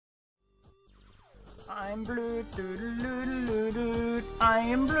I'm blöd, düdelüdelüdüd.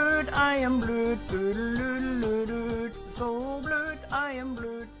 I am blöd, I am blöd, düdelüdelüdüd. So blöd, I am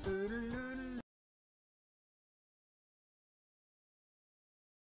blöd, düdelüdelüdüd.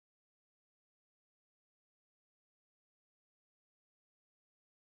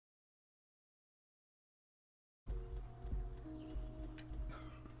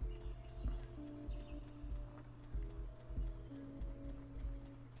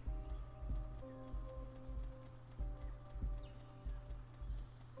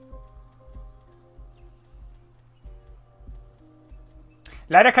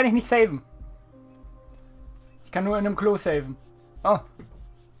 Leider kann ich nicht saven. Ich kann nur in einem Klo saven. Oh,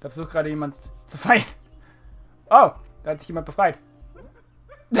 da versucht gerade jemand zu feiern. Oh, da hat sich jemand befreit.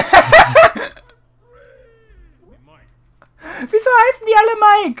 Wieso heißen die alle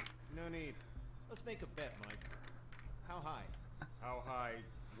Mike?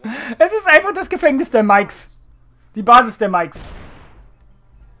 Es ist einfach das Gefängnis der Mikes. Die Basis der Mikes.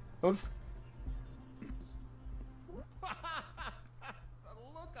 Ups.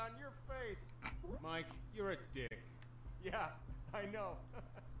 Mike, you're a dick. Yeah, I know.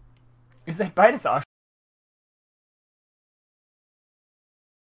 Ihr seid beides Arsch.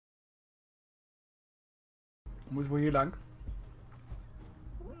 Muss wohl hier lang.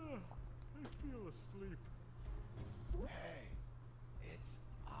 I feel asleep. Hey,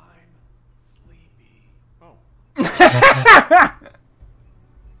 I'm sleepy. Oh.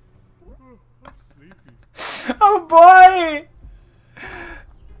 I'm sleepy. Oh boy!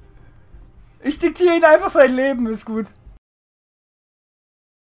 Ich diktiere ihm einfach sein Leben, ist gut.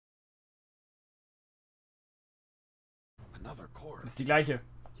 Das ist die gleiche.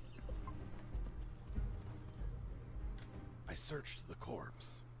 I searched the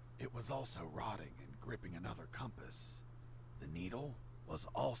corpse. It was also rotting and gripping another compass. The needle was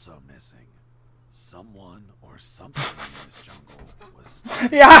also missing. Someone or something in this jungle was...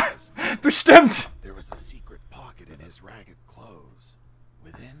 Ja, bestimmt! There was a secret pocket in his ragged clothes.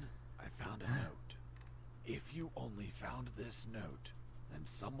 Within, I found a note. If you only found this note, then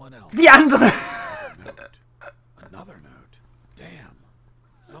someone else... Die andere! Another note. Damn.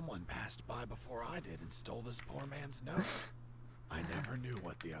 Someone passed by before I did and stole this poor man's note. I never knew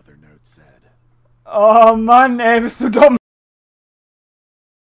what the other note said. Oh Mann, ey, bist du dumm!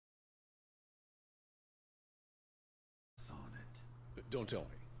 On it. Don't tell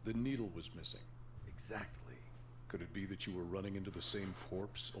me. The needle was missing. Exactly. Could it be that you were running into the same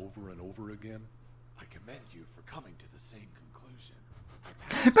corpse over and over again? I commend you for coming to the same conclusion.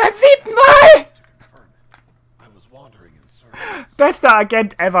 Beim 7. Mal! To confirm it. I was wandering in circles. Bester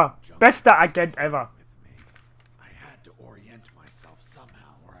Agent ever. Bester Agent ever. With me. I had to orient myself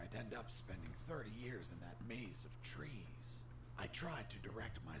somehow or I'd end up spending 30 years in that maze of trees. I tried to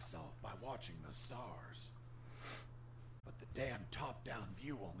direct myself by watching the stars. But the damn top-down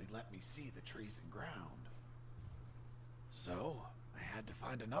view only let me see the trees and ground. So, I had to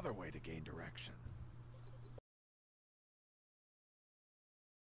find another way to gain direction.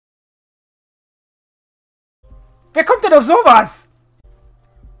 Wer kommt denn auf sowas?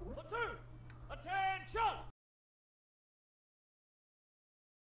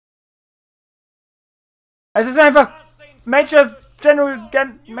 Es ist einfach Major General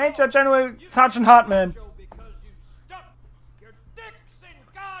Sergeant Hartman.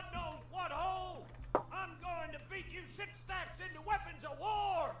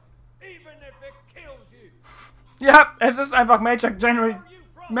 Ja, es ist einfach Major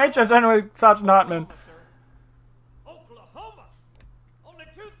General Sergeant Hartman. Oklahoma. Only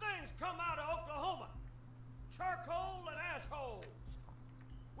two things come out of Oklahoma. Charcoal and assholes.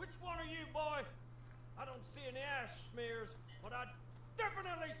 Which one are you, boy? I don't see any ash smears, but I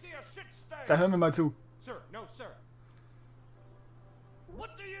definitely see a shit stain. Da hören wir mal zu. Sir, no, sir.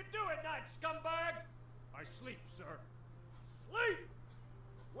 What do you do at night, scumbag? I sleep, sir. Sleep?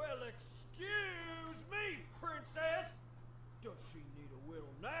 Well, excuse me, princess. Does she need a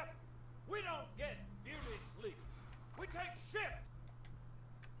little nap? We don't get beauty sleep. We take shift.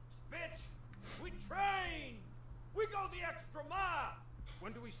 Bitch, we train. We go the extra mile.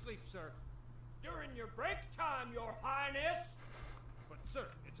 When do we sleep, sir? During your break time, your highness. But, sir,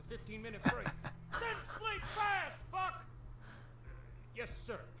 it's a 15-minute break. Then sleep fast, fuck. Yes,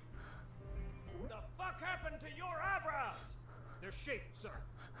 sir. The fuck happened to your eyebrows? They're shaped, sir.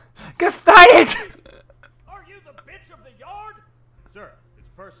 Gestyled! Are you the bitch of the yard? Sir, it's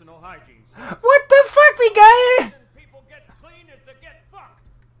personal hygiene, sir. What the fuck, wie geil! People get clean is to get fucked.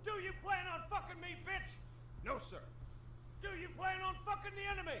 Do you plan on fucking me, bitch? No, sir. Do you plan on fucking the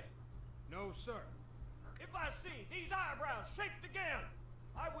enemy? No, sir. If I see these eyebrows shaped again,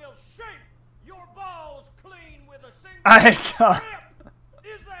 I will shape your balls Alter!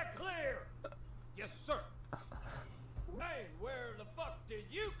 Is that clear? Yes, sir. Hey, where the fuck did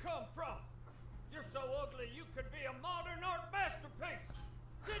you come from? You're so ugly you could be a modern art masterpiece.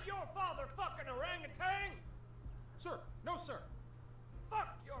 Did your father fuck an orangutan? Sir, no, sir.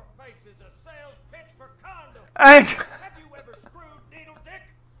 Fuck, your face is a sales pitch for condoms. Alter! Have you ever screwed needle dick?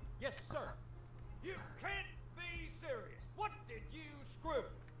 Yes, sir. You can't be serious. What did you screw?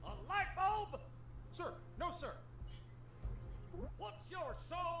 A light bulb? Sir, no, sir. What's your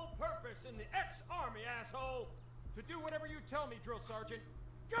sole purpose in the ex-army, asshole? To do whatever you tell me, drill sergeant.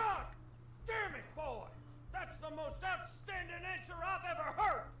 God damn it, boy! That's the most outstanding answer I've ever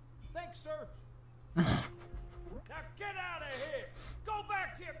heard! Thanks, sir. Now get out of here! Go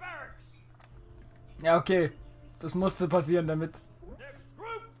back to your barracks! Ja, okay. Das musste passieren damit. Next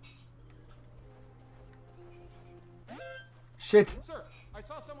group! Shit. Sir, I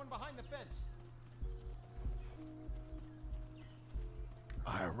saw someone behind the fence.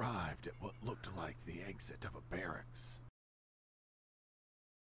 I arrived at what looked like the exit of a barracks.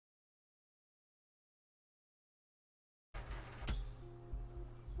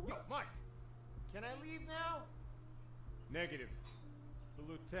 Yo, Mike. Can I leave now? Negative. The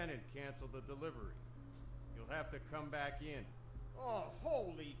lieutenant canceled the delivery. You'll have to come back in. Oh,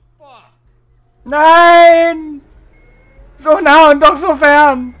 holy fuck. Nein! So nah und doch so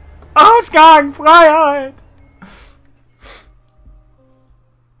fern! Ausgang! Freiheit!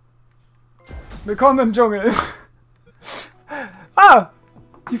 Willkommen im Dschungel. Ah!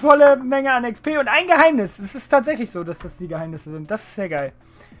 Die volle Menge an XP und ein Geheimnis. Es ist tatsächlich so, dass das die Geheimnisse sind. Das ist sehr geil.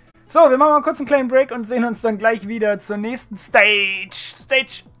 So, wir machen mal kurz einen kleinen Break und sehen uns dann gleich wieder zur nächsten Stage.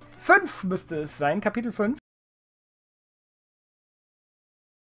 Stage 5 müsste es sein, Kapitel 5.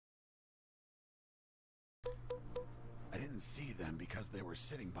 I didn't see them because they were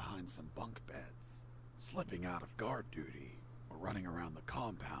sitting behind some bunk beds, slipping out of guard duty, or running around the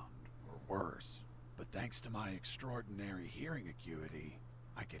compound, or worse. But thanks to my extraordinary hearing acuity,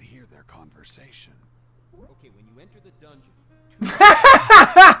 I could hear their conversation. Okay, when you enter the dungeon, Pen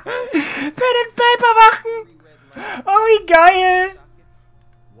and Paper machen! Oh, wie geil!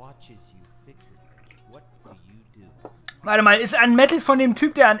 watch as you fix it. What do you do? Warte mal, ist ein Metal von dem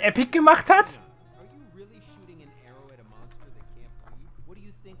Typ, der an Epic gemacht hat? Are you really shooting an arrow at a monster that can't breathe? What do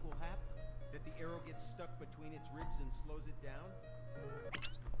you think will happen? That the arrow gets stuck between its ribs and slows it down?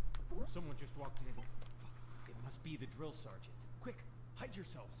 Someone just walked in. Fuck, it must be the drill sergeant. Quick, hide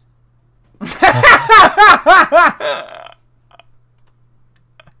yourselves.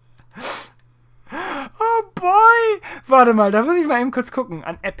 Oh boy! Warte mal, da muss ich mal eben kurz gucken.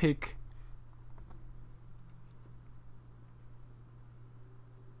 An Epic.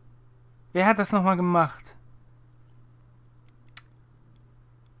 Wer hat das nochmal gemacht?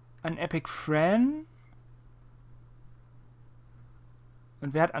 An Epic Fran?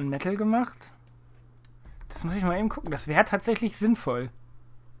 Und wer hat an Metal gemacht? Das muss ich mal eben gucken. Das wäre tatsächlich sinnvoll.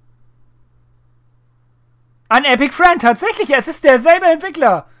 An Epic Fran, tatsächlich, es ist derselbe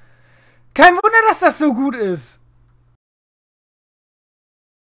Entwickler. Kein Wunder, dass das so gut ist.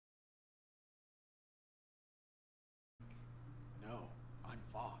 No, I'm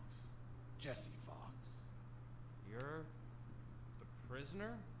Fox. Jesse Fox. You're the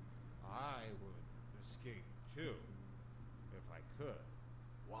prisoner? I would escape too, if I could.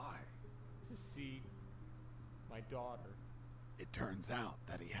 Why? To see my daughter. It turns out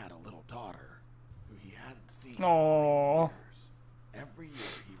that he had a little daughter who he hadn't seen Aww. in 3 years. Every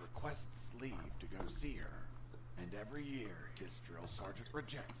year he requests leave to go see her, and every year his drill sergeant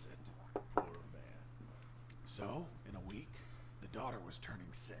rejects it. Poor man. So, in a week, the daughter was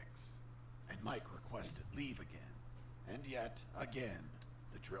turning 6, and Mike requested leave again. And yet, again,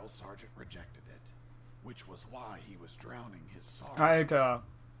 the drill sergeant rejected it, which was why he was drowning his sorrows. Alter.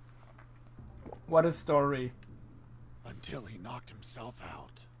 What a story. Until he knocked himself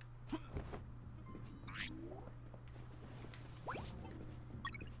out.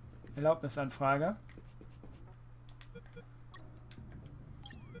 Erlaubnisanfrage.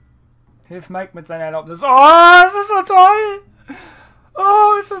 Hilf Mike mit seiner Erlaubnis. Oh, es ist so toll!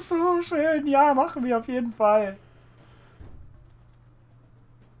 Oh, es ist so schön. Ja, machen wir auf jeden Fall.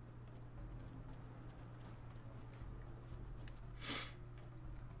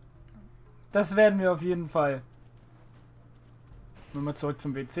 Das werden wir auf jeden Fall. Nochmal zurück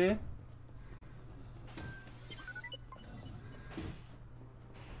zum WC.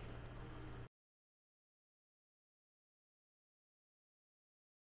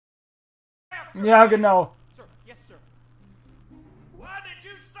 Ja, genau. Sir, yes, sir. Why did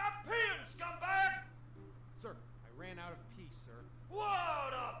you stop peeing, scumbag? Sir, I ran out of pee, sir.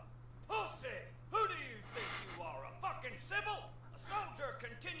 What a pussy! Who do you think you are, a fucking civil, a soldier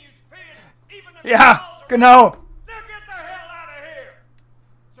continues paying even if Ja, the laws are genau. Now get the hell out of here!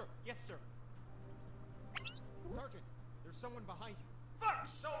 Sir, yes, sir. Sergeant, there's someone behind you. Fuck,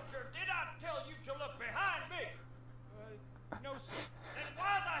 soldier, did I tell you to look behind me? No, sir. Then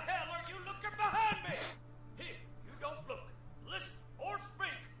why the hell are you looking behind me? Here, you don't look, listen, or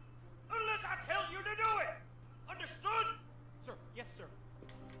speak unless I tell you to do it. Understood? Sir, yes, sir.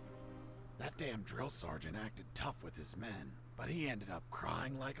 That damn drill sergeant acted tough with his men, but he ended up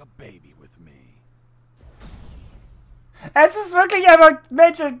crying like a baby with me. Es ist wirklich einfach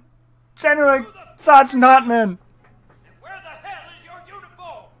Major General Sergeant Hartman. And where the hell is your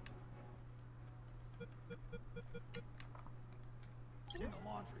uniform? In the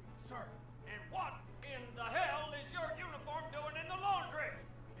laundry, sir. And what in the hell is your uniform doing in the laundry?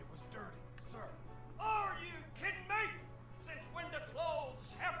 It was dirty, sir. Are you kidding me? Since when do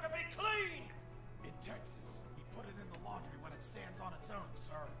clothes have to be clean? In Texas, he put it in the laundry when it stands on its own,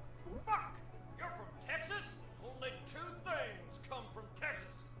 sir. Fuck! You're from Texas? Only two things come from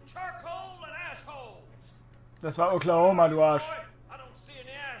Texas. Charcoal and assholes. Das war Oklahoma, du Arsch. Boy, I don't see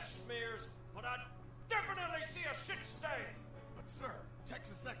any ash smears, but I definitely see a shit stain. But sir,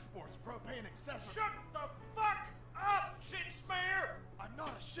 Texas exports propane accessories. Shut the fuck up, shit smear! I'm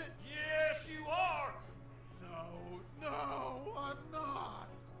not a shit. Yes, you are! No, I'm not.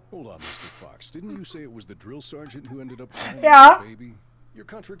 Hold on, Mr. Fox. Didn't you say it was the drill sergeant who ended up crying Ja. like a baby? You're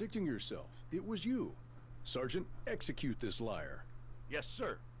contradicting yourself. It was you. Sergeant, execute this liar. Yes,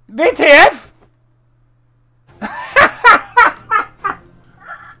 sir. WTF?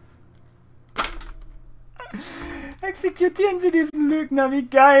 Exekutieren Sie diesen Lügner, wie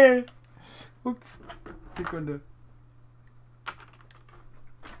geil. Ups. Sekunde.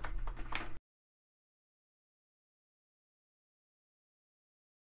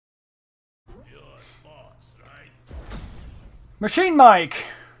 You're Fox, right? Machine Mike.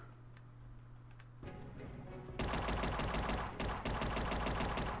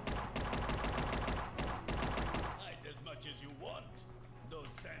 Hide as much as you want. Those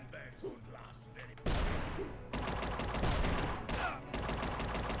sandbags won't last very.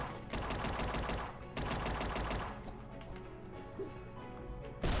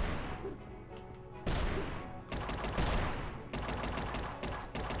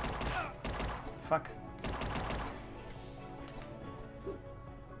 Fuck.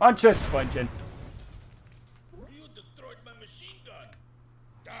 Und tschüss, Freundchen. You destroyed my machine gun.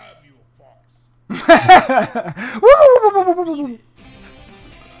 Damn you, Fox.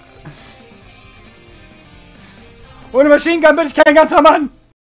 Ohne Machine Gun bin ich kein ganzer Mann.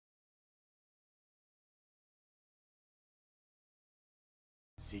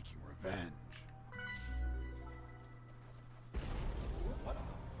 Seeking revenge. What the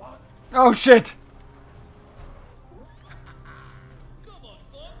fuck? Oh shit. Come on,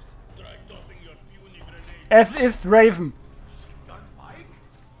 Fox. Try tossing your puny grenade. Es ist Raven. Gun Mike?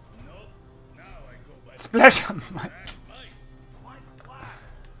 No. Now I go by Splash on Mike. Splash Mike. Why splash?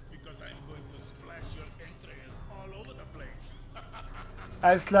 Because I'm going to splash your entrails all over the place.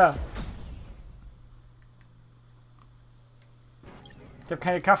 Alles klar. Ich habe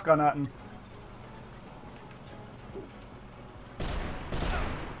keine Kampfgranaten.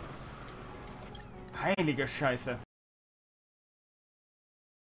 Heilige Scheiße.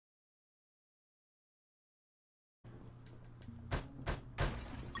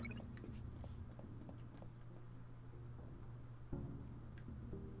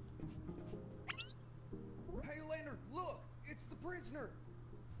 Hey, Leonard, look! It's the prisoner!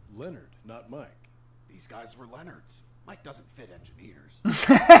 Leonard, not Mike. These guys were Leonards. Mike doesn't fit engineers.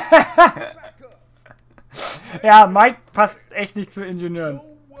 Back up! Ja, Mike passt echt nicht zu Ingenieuren.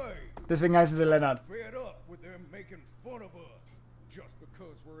 No way! Deswegen heißen sie Leonard. Fed up with them making fun of us just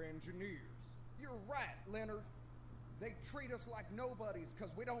because we're engineers. You're right, Leonard. They treat us like nobodies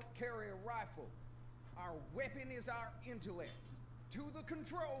because we don't carry a rifle. Our weapon is our intellect. To the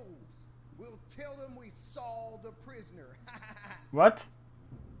controls. We'll tell them we saw the prisoner. What?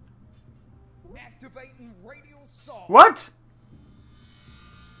 Activating radial saw. What?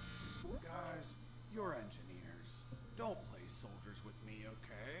 Guys, you're engineers. Don't play soldiers with me,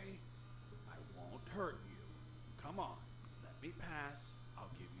 okay? I won't hurt you. Come on, let me pass.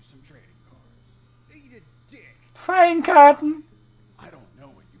 I'll give you some trading cards. Eat a dick. Feinkarten. I don't know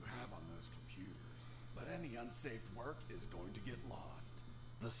what you have on those computers, but any unsaved work is going to get lost.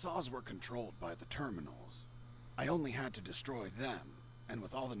 The saws were controlled by the terminals. I only had to destroy them, and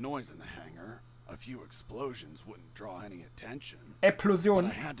with all the noise in the hangar, a few explosions wouldn't draw any attention. But Explosion.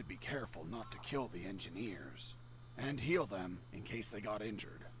 I had to be careful not to kill the engineers, and heal them in case they got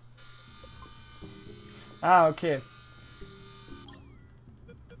injured. Ah, okay.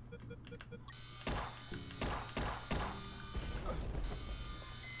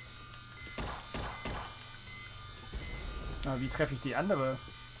 Aber wie treffe ich die andere?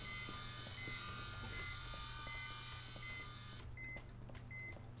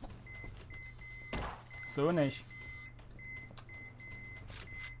 So nicht.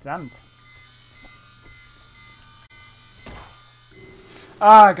 Sand.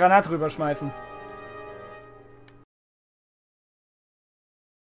 Ah, Granat rüberschmeißen.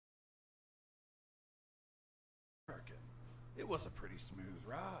 It was a pretty smooth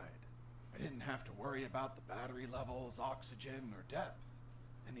ride. I didn't have to worry about the battery levels, oxygen, or depth.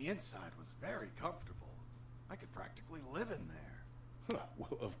 And the inside was very comfortable. I could practically live in there.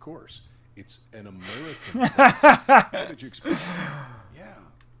 Well, of course. It's an American. How did you expect? Yeah,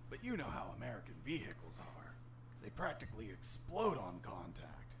 but you know how American vehicles are. They practically explode on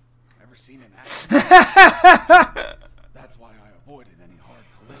contact. Ever seen an accident? That's why I avoided any hard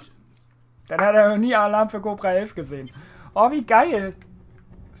collisions. Dann hat er noch nie Alarm für Cobra 11 gesehen. Oh, wie geil!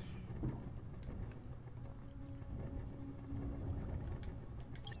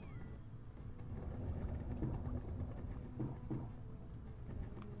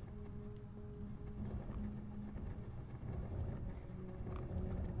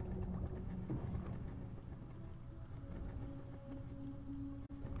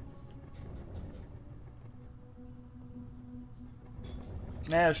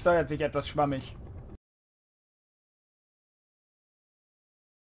 Naja, er steuert sich etwas schwammig.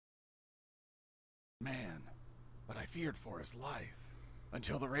 Man, but I feared for his life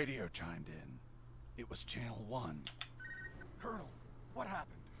until the radio chimed in. It was Channel 1. Colonel, what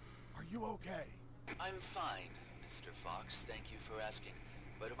happened? Are you okay? I'm fine, Mr. Fox. Thank you for asking.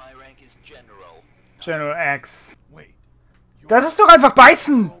 But my rank is General. General X. Wait. Das ist doch einfach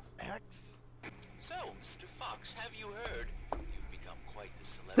beißen! X? So, Mr. Fox, have you heard? You've become quite the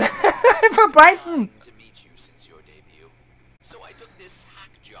celebrity. Einfach beißen! To meet you since your debut. So I took this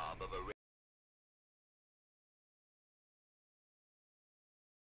hack job of a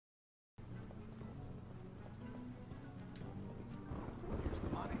Here's the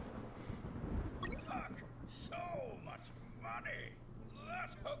money. Fuck, so much money.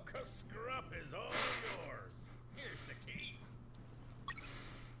 That hook of scruff is all yours. Here's the key.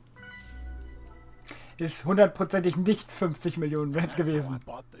 Ist hundertprozentig nicht 50 Millionen wert That's how I gewesen.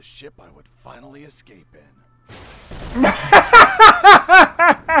 bought the ship I would finally escape in.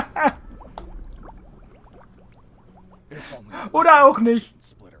 If only I Oder auch nicht. could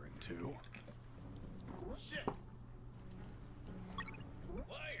split her in two. Shit.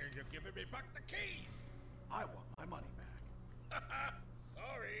 Why are you giving me back the keys? I want my money back.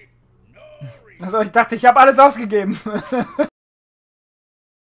 Sorry. No reason. Also ich dachte, ich habe alles ausgegeben.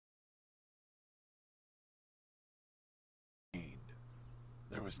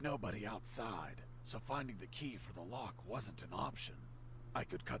 There was nobody outside, so finding the key for the lock wasn't an option. I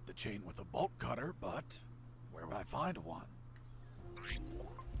could cut the chain with a bolt cutter, but where would I find one?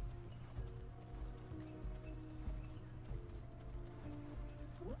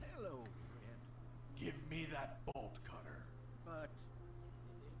 Hello, friend. Give me that bolt cutter. But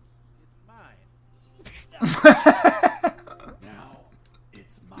it's mine. Now,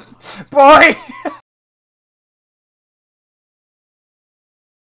 it's mine. Boy!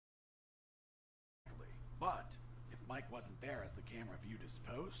 But if Mike wasn't there as the camera viewed his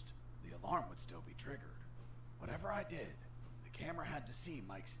post, the alarm would still be triggered. Whatever I did, the camera had to see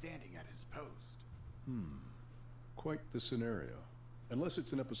Mike standing at his post. Quite the scenario. Unless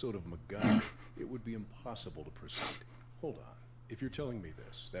it's an episode of MacGyver, it would be impossible to proceed. Hold on. If you're telling me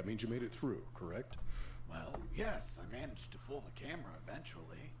this, that means you made it through, correct? Well, yes, I managed to fool the camera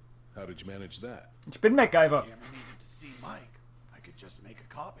eventually. How did you manage that? Ich bin MacGyver. The camera needed to see Mike. I could just make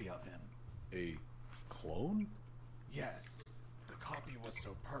a copy of him. A clone? Yes, the copy was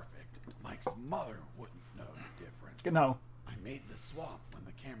so perfect, Mike's mother wouldn't know the difference. Genau. I made the swap when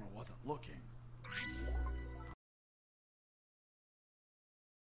the camera wasn't looking.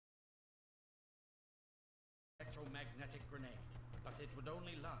 Electromagnetic grenade, but it would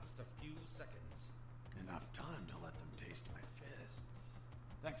only last a few seconds. Enough time to let them taste my fists.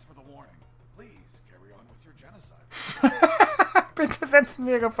 Thanks for the warning. Please carry on with your genocide. Bitte setzen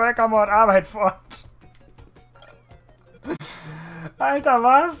wir Ihre Völkermordarbeit fort. Alter,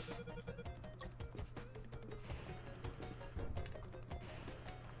 was?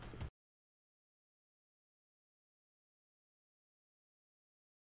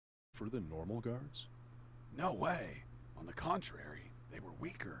 For the normal guards? No way. On the contrary, they were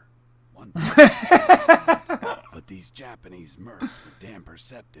weaker. One but these Japanese mercs were damn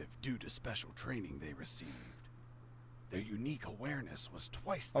perceptive due to special training they received. Their unique awareness was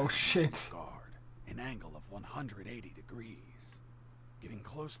twice that Oh of shit. the guard, an angle of 180 degrees. Getting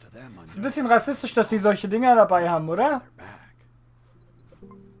close to them Ist ein bisschen rassistisch, dass die solche Dinger dabei haben, oder?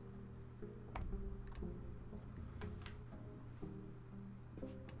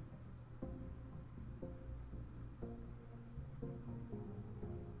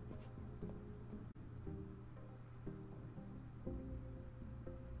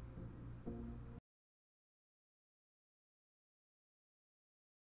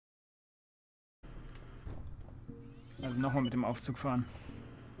 Also nochmal mit dem Aufzug fahren.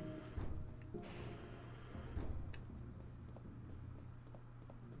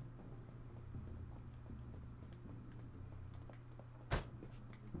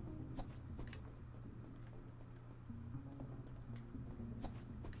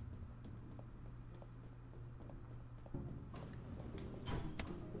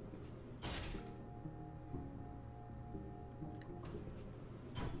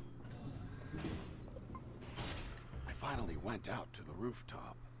 Went out to the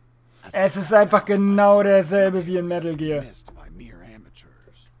rooftop. Es ist einfach genau derselbe wie in Metal Gear. Missed by mere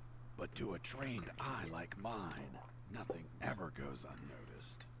amateurs, but to a trained eye like mine, nothing ever goes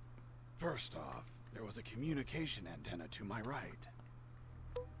unnoticed. First off, there was a communication antenna to my right.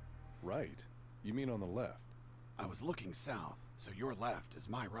 Right? You mean on the left? I was looking south, so your left is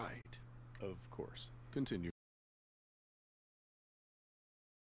my right. Of course. Continue.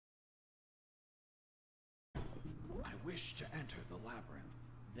 I wish to enter the labyrinth.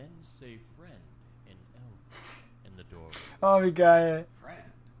 Then say friend in Elvish in the doorway. Oh, wie geil.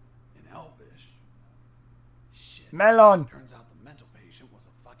 Friend in Elvish. Shit. Melon. Turns out the mental patient was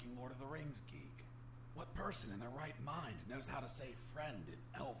a fucking Lord of the Rings geek. What person in their right mind knows how to say friend in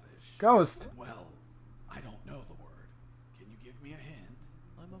Elvish? Ghost. Well, I don't know the word. Can you give me a hint?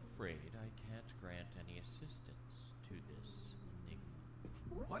 I'm afraid I can't grant any assistance to this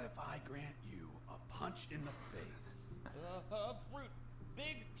enigma. What if I grant you a punch in the face? Fruit.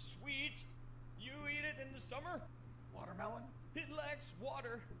 Big, sweet. You eat it in the summer? Watermelon? It lacks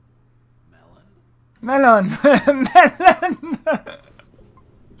water. Melon? Melon. Melon.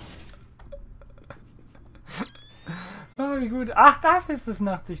 Oh, wie gut. Ach, dafür ist es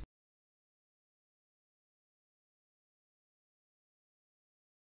Nachtsicht.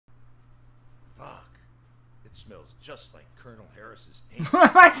 Fuck. It smells just like Colonel Harris's anus.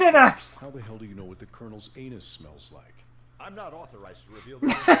 Was ist das? How the hell do you know what the Colonel's anus smells like? I'm not authorized to reveal the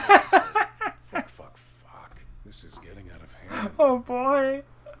Fuck. This is getting out of hand. Oh boy.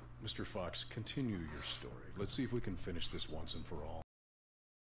 Mr. Fox, continue your story. Let's see if we can finish this once and for all.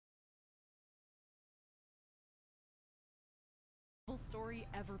 Story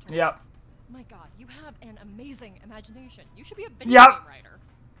ever told. Yep. My God, you have an amazing imagination. You should be a video Yep. game writer.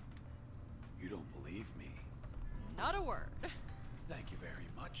 You don't believe me? Not a word. Thank you very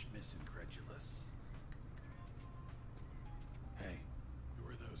much, Miss Incredulous. Hey, who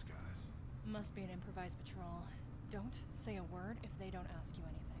are those guys? Must be an improvised patrol. Don't say a word if they don't ask you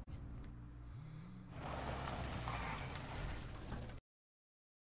anything.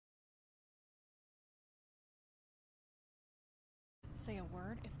 Say a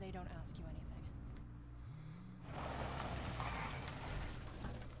word if they don't ask you anything.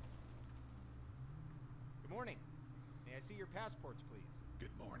 Good morning. May I see your passports, please?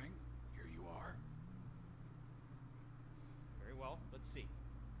 Good morning. Here you are. Very well. Let's see.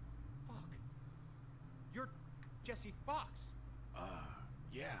 Fuck. You're Jesse Fox.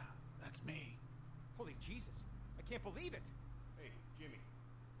 Yeah, that's me. Holy Jesus. I can't believe it. Hey, Jimmy.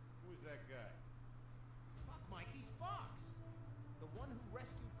 Who is that guy? Fuck, Mike. He's Fox. The one who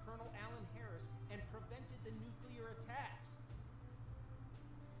rescued Colonel Alan Harris and prevented the nuclear attacks.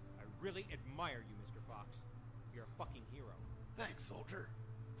 I really admire you, Mr. Fox. You're a fucking hero. Thanks, soldier.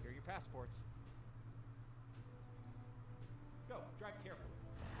 Here are your passports. Go, drive carefully.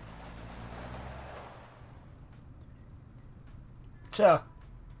 Tja.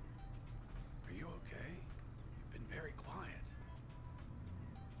 Are you okay? You've been very quiet.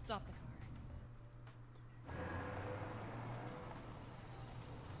 Stop the car.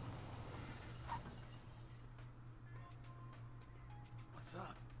 What's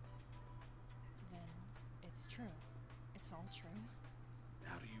up? Then it's true. It's all true.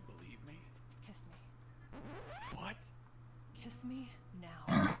 Now do you believe me? Kiss me. What? Kiss me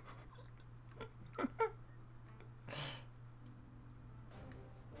now.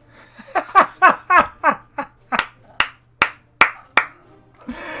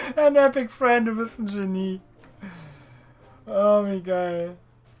 Ein Epic Friend, du bist ein Genie. Oh, wie geil.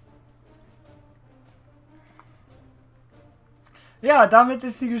 Ja, damit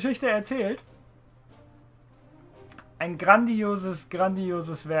ist die Geschichte erzählt. Ein grandioses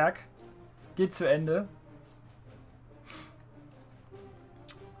Werk. Geht zu Ende.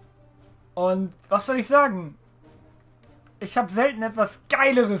 Und was soll ich sagen? Ich habe selten etwas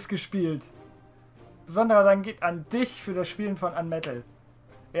Geileres gespielt. Besonderer Dank geht an dich für das Spielen von Unmetal.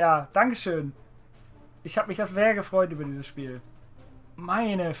 Ja, dankeschön. Ich habe mich das sehr gefreut über dieses Spiel.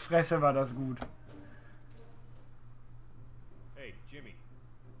 Meine Fresse war das gut. Hey, Jimmy.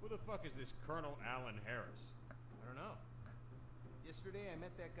 Who the fuck is this Colonel Alan Harris? I don't know. Yesterday I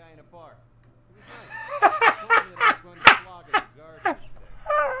met that guy in a bar. It was nice. He told me that I was going to flog at the garden today.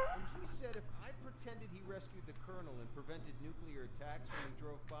 And he said if I pretended he rescued the colonel and prevented nuclear attacks when he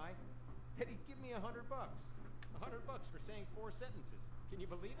drove by, that he'd give me $100. $100 for saying 4 sentences. Can you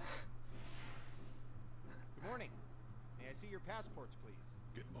believe it? Good morning. May I see your passports, please?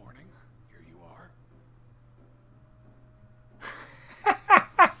 Good morning. Here you are.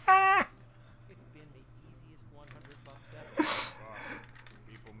 It's been the easiest $100 ever. Wow.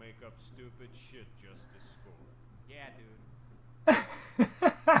 People make up stupid shit just to score. Yeah, dude.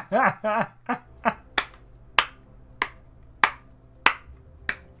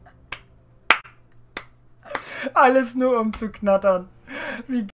 Alles nur um zu knattern.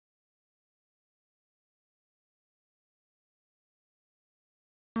 Wie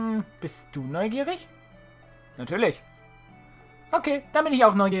Bist du neugierig? Natürlich. Okay, dann bin ich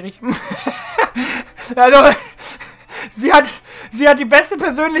auch neugierig. Also, sie hat die beste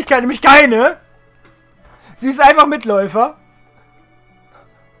Persönlichkeit, nämlich keine. Sie ist einfach Mitläufer.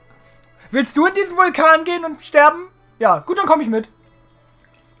 Willst du in diesen Vulkan gehen und sterben? Ja, gut, dann komme ich mit.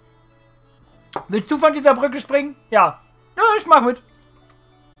 Willst du von dieser Brücke springen? Ja. Ja, ich mach mit.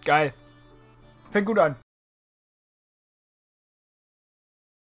 Geil. Fängt gut an.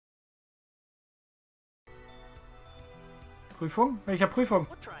 Prüfung? Welcher Prüfung?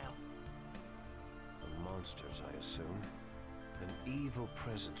 Monsters, I assume. An evil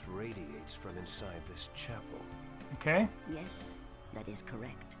presence radiates from inside this chapel. Okay. Yes, that is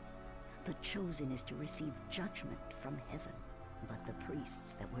correct. The chosen is to receive judgment from heaven, but the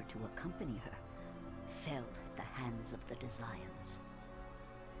priests that were to accompany her fell at the hands of the Desires.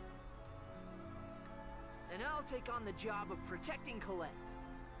 And I'll take on the job of protecting Colette.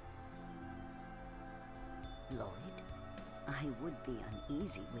 Lloyd, I would be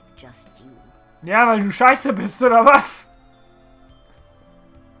uneasy with just you. Ja, weil du scheiße bist, oder was?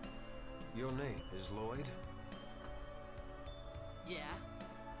 Your name is Lloyd? Yeah,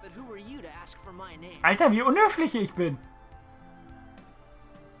 but who are you to ask for my name? Alter, wie unhöflich ich bin.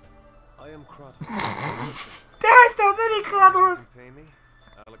 I am Kratos. Der heißt tatsächlich Kratos.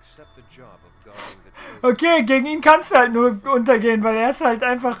 Okay, gegen ihn kannst du halt nur untergehen, weil er ist halt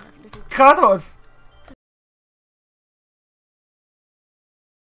einfach Kratos.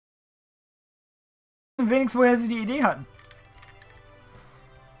 Wenigstens woher sie die Idee hatten.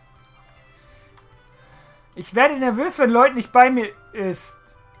 Ich werde nervös, wenn Lloyd nicht bei mir ist.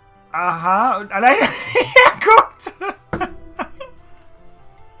 Aha, und alleine er guckt.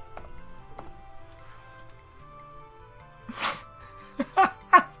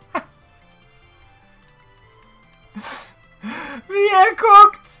 Wie er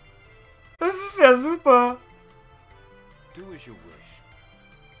guckt. Das ist ja super. Do as you wish.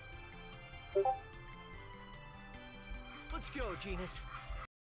 Let's go, Genus.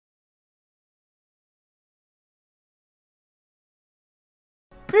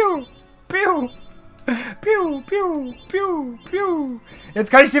 Piu, piu, piu, piu, piu, piu.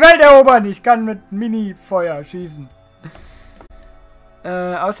 Jetzt kann ich die Welt erobern. Ich kann mit Mini-Feuer schießen.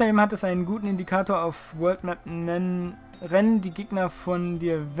 Außerdem hat es einen guten Indikator auf World Map. Rennen die Gegner von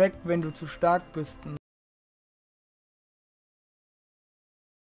dir weg, wenn du zu stark bist.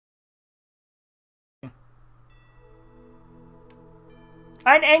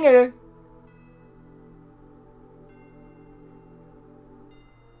 Ein Engel!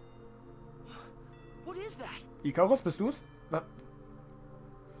 What is that? Icarus, bist du's? An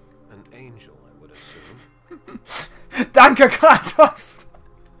angel, I would assume. Danke, Kratos!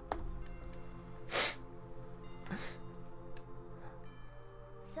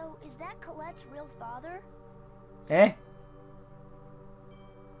 So, is that Colette's real father? Hä?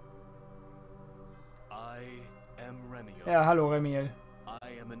 I am Remiel. Ja, hallo Remiel.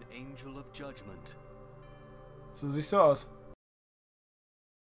 I am an angel of judgment. So siehst du aus.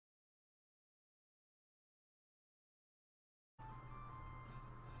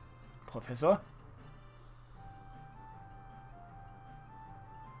 Professor?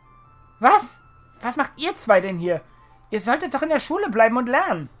 Was? Was macht ihr zwei denn hier? Ihr solltet doch in der Schule bleiben und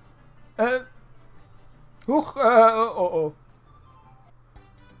lernen. Huch, oh.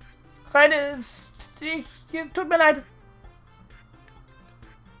 Tut mir leid.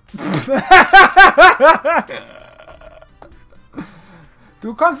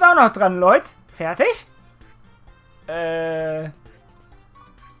 Du kommst auch noch dran, Leute. Fertig?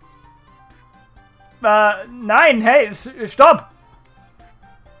 Nein, hey, stopp!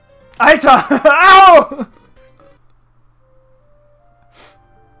 Alter! Au!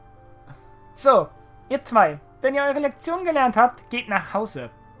 So, ihr zwei. Wenn ihr eure Lektion gelernt habt, geht nach Hause.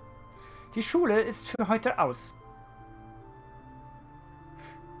 Die Schule ist für heute aus.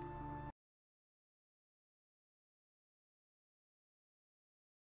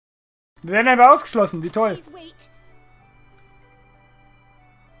 Wir werden einfach ausgeschlossen, wie toll.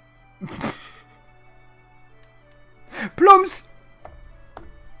 Plumps!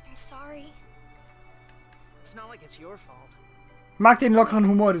 I'm sorry. It's not like it's your fault. Ich mag den lockeren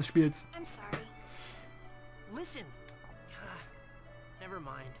Humor des Spiels. I'm sorry. Listen. Never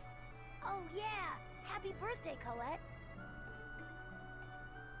mind. Oh yeah! Happy birthday, Colette.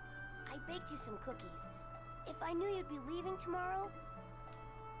 I baked you some cookies. If I knew you'd be leaving tomorrow,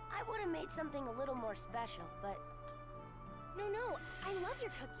 I would have made something a little more special, but... No, I love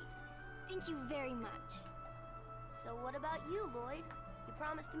your cookies. Thank you very much. So what about you, Lloyd? You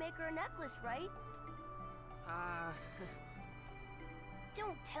promised to make her a necklace, right?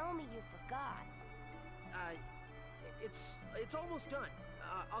 Don't tell me you forgot. It's almost done.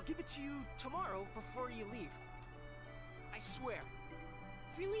 I'll give it to you tomorrow before you leave. I swear.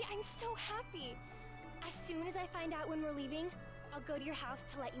 Really, I'm so happy. As soon as I find out when we're leaving, I'll go to your house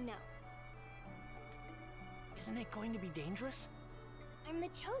to let you know. Isn't it going to be dangerous? I'm the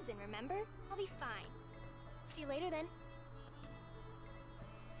chosen, remember? I'll be fine. See you later then.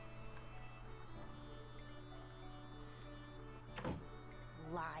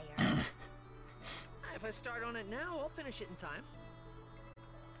 Liar. If I start on it now, I'll finish it in time.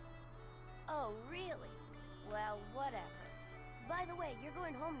 Oh, really? Well, whatever. By the way, you're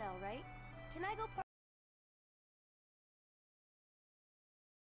going home now, right? Can I go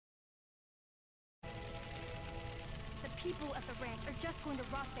The people at the ranch are just going to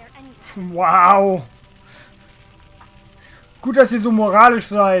rot there anyway. Wow. Gut, dass ihr so moralisch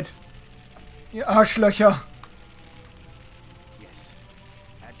seid. Ihr Arschlöcher. Yes.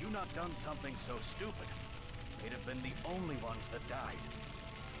 Had you not done something so stupid, they'd have been the only ones that died.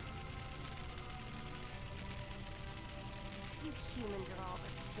 You humans are all the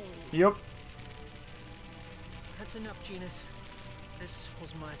same. Yup. That's enough, Genus. This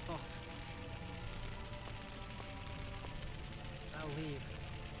was my fault. I'll leave.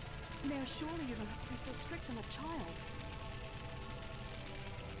 Mayor, surely you don't have to be so strict on a child.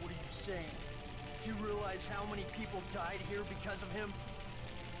 What are you saying? Do you realize how many people died here because of him?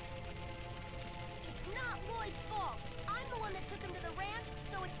 It's not Lloyd's fault. I'm the one that took him to the ranch,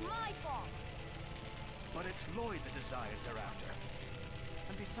 so it's my fault. But it's Lloyd the Desires are after.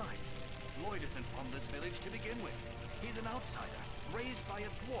 And besides, Lloyd isn't from this village to begin with. He's an outsider, raised by a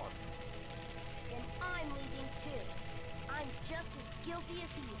dwarf. Then I'm leaving too. I'm just as guilty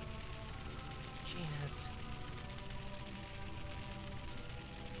as he is. Genus.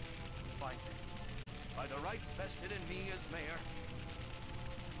 By the rights vested in me as mayor,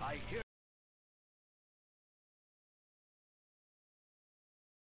 I hear...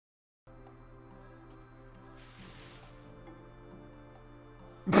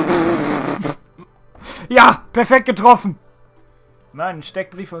 Ja, perfekt getroffen. Mann,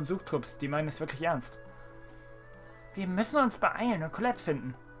 Steckbriefe und Suchtrupps, die meinen es wirklich ernst. Wir müssen uns beeilen und Colette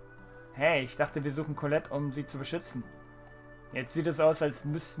finden. Hey, ich dachte, wir suchen Colette, um sie zu beschützen. Jetzt sieht es aus, als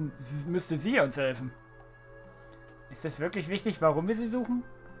müsste sie uns helfen. Ist es wirklich wichtig, warum wir sie suchen?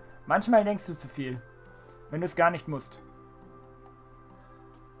 Manchmal denkst du zu viel, wenn du es gar nicht musst.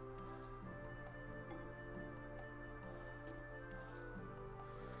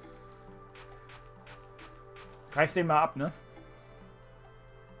 Reiß den mal ab, ne?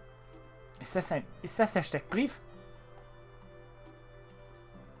 Ist das der Steckbrief?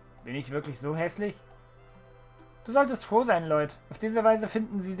 Bin ich wirklich so hässlich? Du solltest froh sein, Lloyd. Auf diese Weise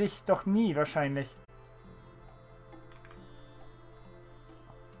finden sie dich doch nie, wahrscheinlich.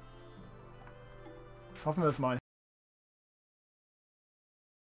 Hoffen wir es mal.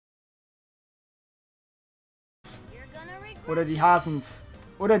 Oder die Hasens.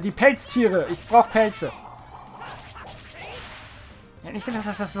 Oder die Pelztiere. Ich brauche Pelze. Ich hätte nicht gedacht,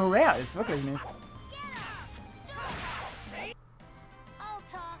 dass das so rare ist. Wirklich nicht.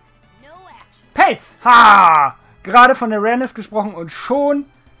 Pelz! Ha! Gerade von der Rareness gesprochen und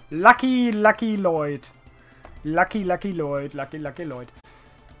schon Lucky Lloyd. Lucky Lloyd. Lucky Lloyd.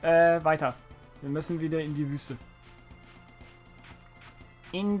 Weiter. Wir müssen wieder in die Wüste.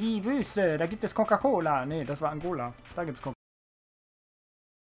 In die Wüste. Da gibt es Coca-Cola. Nee, das war Angola. Da gibt es Coca-Cola.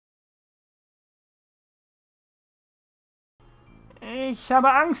 Ich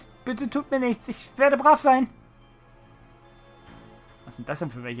habe Angst. Bitte tut mir nichts. Ich werde brav sein. Was sind das denn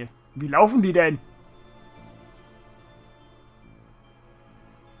für welche? Wie laufen die denn?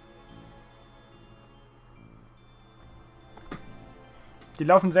 Die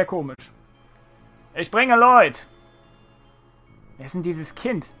laufen sehr komisch. Ich bringe Lloyd. Wer ist denn dieses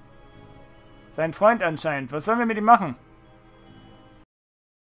Kind? Sein Freund anscheinend. Was sollen wir mit ihm machen?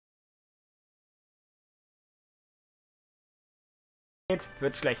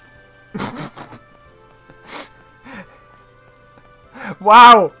 Wird schlecht.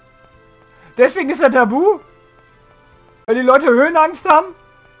 Wow. Deswegen ist er tabu? Weil die Leute Höhenangst haben?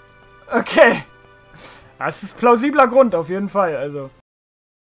 Okay. Das ist plausibler Grund auf jeden Fall. Also.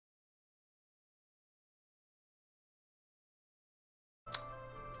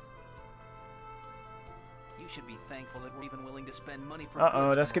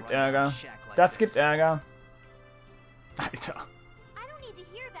 Oh, das gibt Ärger. Das gibt Ärger. Alter.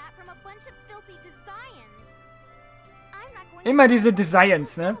 Immer diese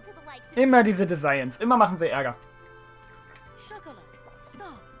Designs, ne? Immer diese Designs. Immer machen sie Ärger.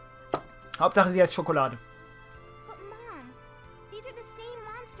 Hauptsache sie heißt Schokolade.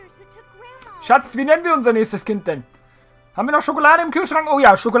 Schatz, wie nennen wir unser nächstes Kind denn? Haben wir noch Schokolade im Kühlschrank? Oh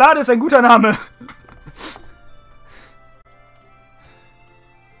ja, Schokolade ist ein guter Name.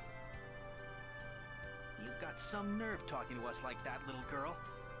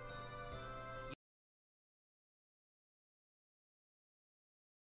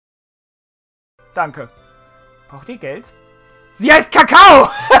 Danke. Braucht ihr Geld? Sie heißt Kakao!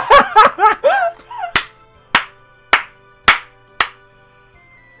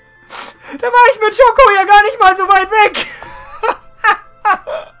 Da war ich mit Schoko ja gar nicht mal so weit weg.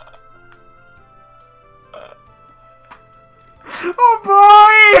 Oh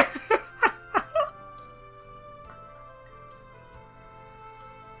boy!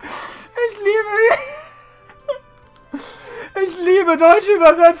 Ich liebe deutsche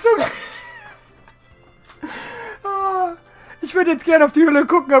Übersetzung. Ich würde jetzt gerne auf die Hülle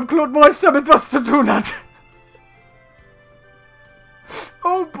gucken, ob Claude Moist damit was zu tun hat.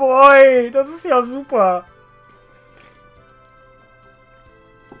 Oh boy, das ist ja super.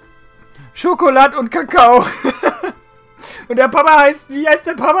 Schokolade und Kakao. Und der Papa heißt, wie heißt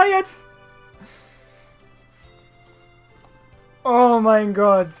der Papa jetzt? Oh mein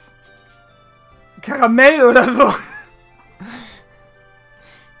Gott. Karamell oder so.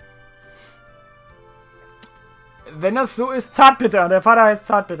 Wenn das so ist, Zartbitter. Der Vater heißt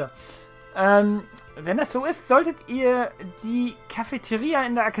Zartbitter. Wenn das so ist, solltet ihr die Cafeteria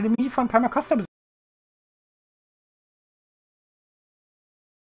in der Akademie von Palma Costa besuchen.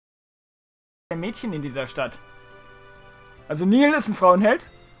 Ein Mädchen in dieser Stadt. Also Neil ist ein Frauenheld.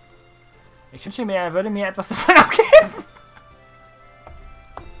 Ich wünsche mir, er würde mir etwas davon abgeben.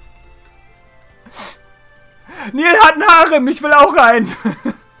 Neil hat einen Harem, ich will auch einen.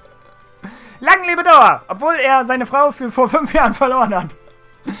 Lang lebe Dauer, obwohl er seine Frau vor 5 Jahren verloren hat.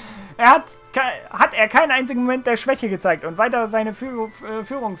 Hat er keinen einzigen Moment der Schwäche gezeigt und weiter seine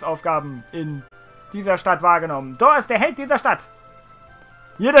Führungsaufgaben in dieser Stadt wahrgenommen. Dor ist der Held dieser Stadt.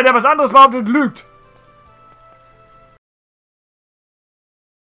 Jeder, der was anderes behauptet, lügt.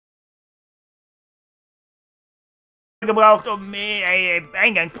 Gebraucht, um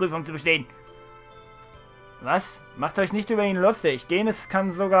Eingangsprüfung zu bestehen. Was? Macht euch nicht über ihn lustig. Genes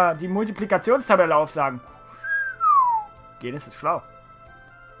kann sogar die Multiplikationstabelle aufsagen. Genes ist schlau.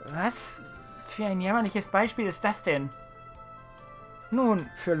 Was für ein jämmerliches Beispiel ist das denn? Nun,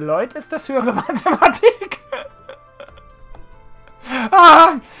 für Lloyd ist das höhere Mathematik.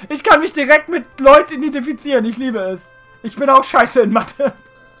 Ah, ich kann mich direkt mit Lloyd identifizieren. Ich liebe es. Ich bin auch scheiße in Mathe.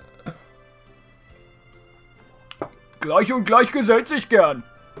 Gleich und gleich gesellt sich gern.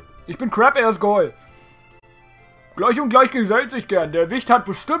 Ich bin Crab, er ist Goal. Gleich und gleich gesellt sich gern. Der Wicht hat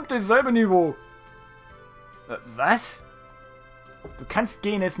bestimmt dasselbe Niveau. Was? Du kannst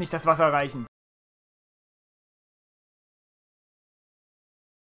Genes nicht das Wasser reichen.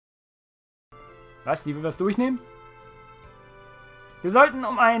 Was? Die will was durchnehmen? Wir sollten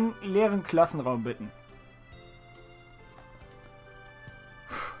um einen leeren Klassenraum bitten.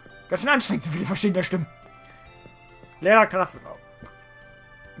 Ganz schön anstrengend, so viele verschiedene Stimmen. Leerer Klassenraum.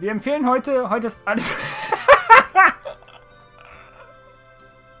 Wir empfehlen heute ist alles...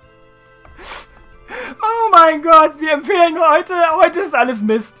 Oh mein Gott, wir empfehlen heute ist alles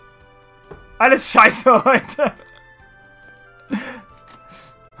Mist. Alles Scheiße heute.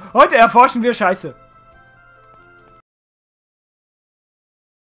 Heute erforschen wir Scheiße.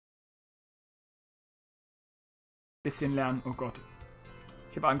 Bisschen lernen, oh Gott.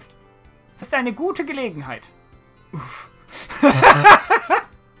 Ich habe Angst. Das ist eine gute Gelegenheit. Uff.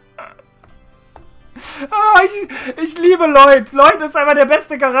 Oh, ich liebe Lloyd. Lloyd ist einfach der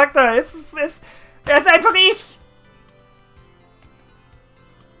beste Charakter. Er ist einfach ich.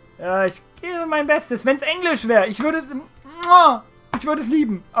 Ja, ich gebe mein Bestes. Wenn es Englisch wäre, ich würde es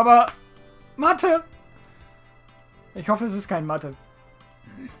lieben. Aber Mathe. Ich hoffe, es ist kein Mathe.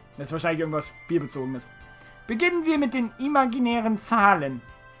 Das ist wahrscheinlich irgendwas Spielbezogenes. Beginnen wir mit den imaginären Zahlen.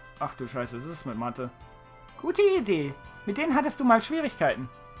 Ach du Scheiße, es ist mit Mathe. Gute Idee. Mit denen hattest du mal Schwierigkeiten.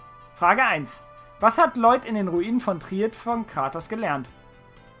 Frage 1. Was hat Lloyd in den Ruinen von Triad von Kratos gelernt?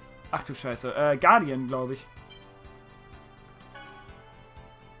 Ach du Scheiße. Guardian, glaube ich.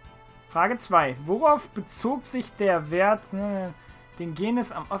 Frage 2. Worauf bezog sich der Wert, den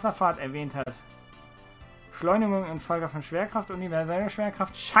Genis am Osserfahrt erwähnt hat? Beschleunigung infolge von Schwerkraft, universelle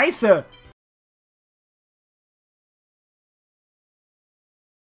Schwerkraft. Scheiße!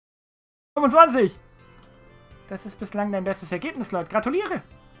 »25! Das ist bislang dein bestes Ergebnis, Lloyd. Gratuliere!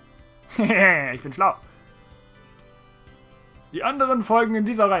 Ich bin schlau. Die anderen folgen in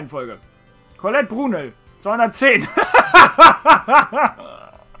dieser Reihenfolge. Colette Brunel, 210.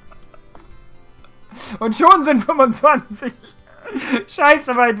 Und schon sind 25.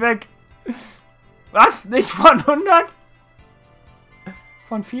 Scheiße weit weg. Was? Nicht von 100?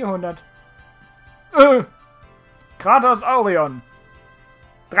 Von 400. Kratos Aurion.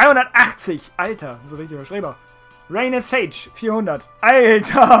 380. Alter, so richtiger Schreiber. Raine Sage, 400.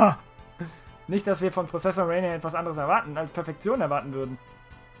 Alter! Nicht, dass wir von Professor Raine etwas anderes erwarten, als Perfektion erwarten würden.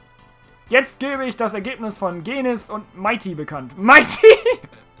 Jetzt gebe ich das Ergebnis von Genis und Mighty bekannt. Mighty!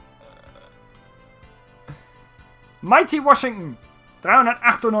 Mighty Washington,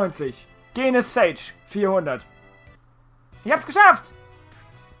 398. Genis Sage, 400. Ich hab's geschafft!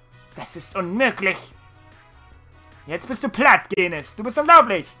 Das ist unmöglich. Jetzt bist du platt, Genis. Du bist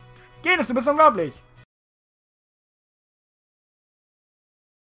unglaublich. Genis, du bist unglaublich.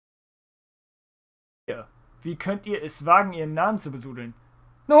 Wie könnt ihr es wagen, ihren Namen zu besudeln?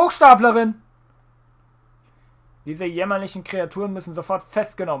 Eine Hochstaplerin! Diese jämmerlichen Kreaturen müssen sofort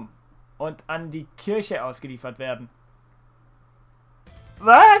festgenommen und an die Kirche ausgeliefert werden.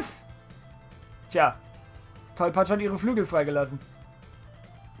 Was? Tja, Tollpatsch hat ihre Flügel freigelassen.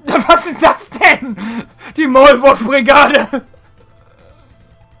 Was ist das denn? Die Maulwurfbrigade!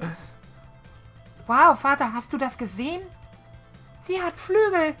 Wow, Vater, hast du das gesehen? Sie hat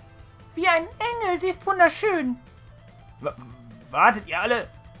Flügel. Wie ein Engel, sie ist wunderschön. Wartet ihr alle?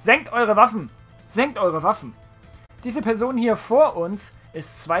 Senkt eure Waffen. Senkt eure Waffen. Diese Person hier vor uns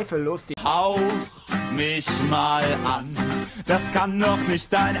ist zweifellos die... Hauch mich mal an. Das kann doch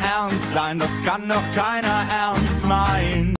nicht dein Ernst sein. Das kann doch keiner ernst meinen.